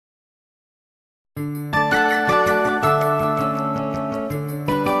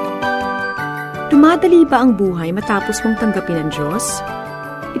Madali ba ang buhay matapos mong tanggapin ang Diyos?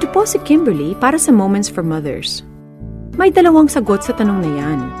 Ito po si Kimberly para sa Moments for Mothers. May dalawang sagot sa tanong na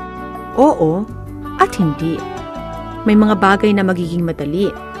yan. Oo at hindi. May mga bagay na magiging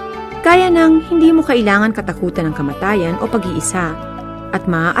madali. Gaya ng hindi mo kailangan katakutan ng kamatayan o pag-iisa at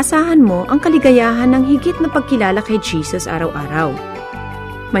maaasahan mo ang kaligayahan ng higit na pagkilala kay Jesus araw-araw.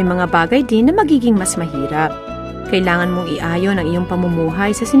 May mga bagay din na magiging mas mahirap. Kailangan mong iayon ang iyong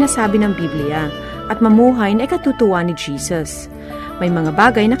pamumuhay sa sinasabi ng Biblia at mamuhay na ikatutuwa ni Jesus. May mga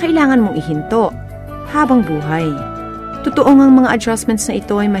bagay na kailangan mong ihinto habang buhay. Totoong ang mga adjustments na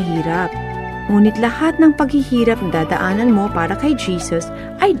ito ay mahirap. Ngunit lahat ng paghihirap na dadaanan mo para kay Jesus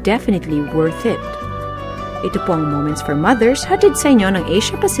ay definitely worth it. Ito po ang Moments for Mothers hatid sa inyo ng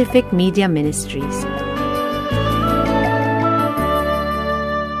Asia Pacific Media Ministries.